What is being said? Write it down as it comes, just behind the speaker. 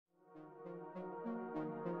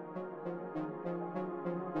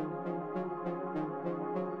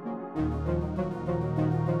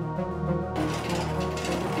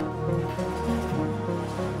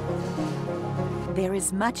There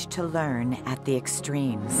is much to learn at the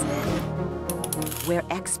extremes, where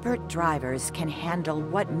expert drivers can handle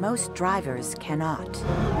what most drivers cannot.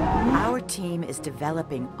 Our team is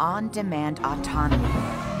developing on-demand autonomy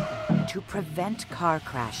to prevent car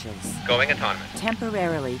crashes. Going autonomous.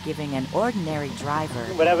 Temporarily giving an ordinary driver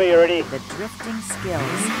Whenever you're ready. the drifting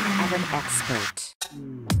skills of an expert.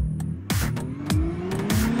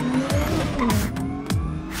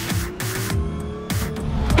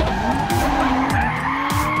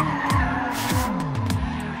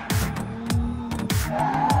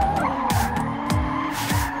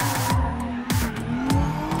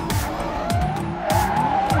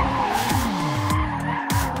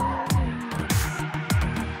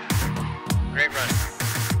 Great run.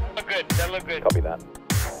 Look good. That looked good. Copy that.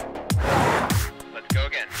 Let's go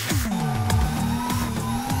again.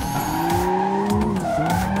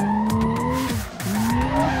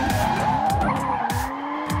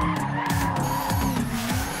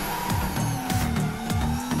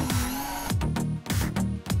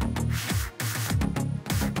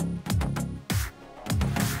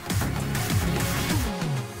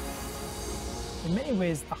 In many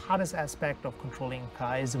ways, the hardest aspect of controlling a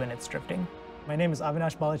car is when it's drifting. My name is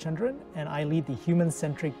Avinash Balachandran, and I lead the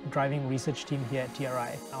human-centric driving research team here at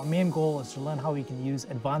TRI. Our main goal is to learn how we can use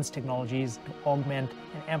advanced technologies to augment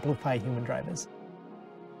and amplify human drivers.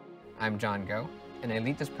 I'm John Go, and I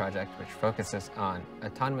lead this project which focuses on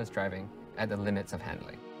autonomous driving at the limits of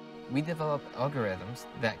handling. We develop algorithms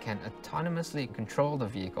that can autonomously control the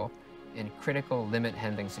vehicle in critical limit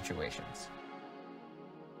handling situations.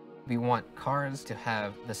 We want cars to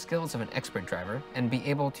have the skills of an expert driver and be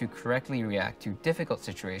able to correctly react to difficult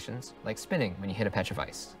situations like spinning when you hit a patch of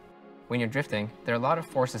ice. When you're drifting, there are a lot of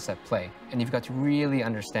forces at play, and you've got to really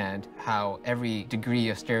understand how every degree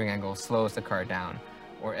of steering angle slows the car down,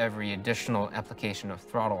 or every additional application of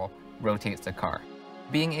throttle rotates the car.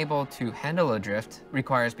 Being able to handle a drift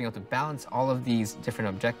requires being able to balance all of these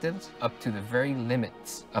different objectives up to the very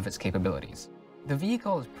limits of its capabilities. The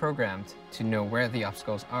vehicle is programmed to know where the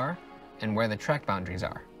obstacles are and where the track boundaries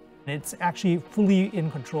are. It's actually fully in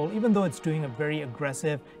control, even though it's doing a very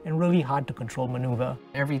aggressive and really hard to control maneuver.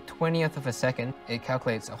 Every 20th of a second, it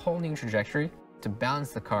calculates a whole new trajectory to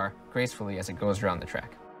balance the car gracefully as it goes around the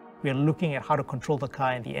track. We are looking at how to control the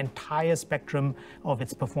car in the entire spectrum of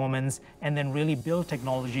its performance, and then really build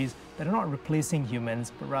technologies that are not replacing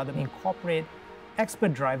humans, but rather incorporate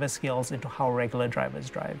expert driver skills into how regular drivers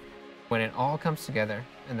drive. When it all comes together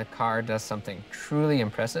and the car does something truly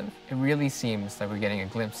impressive, it really seems like we're getting a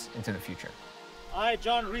glimpse into the future. All right,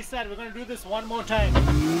 John, reset. We're going to do this one more time.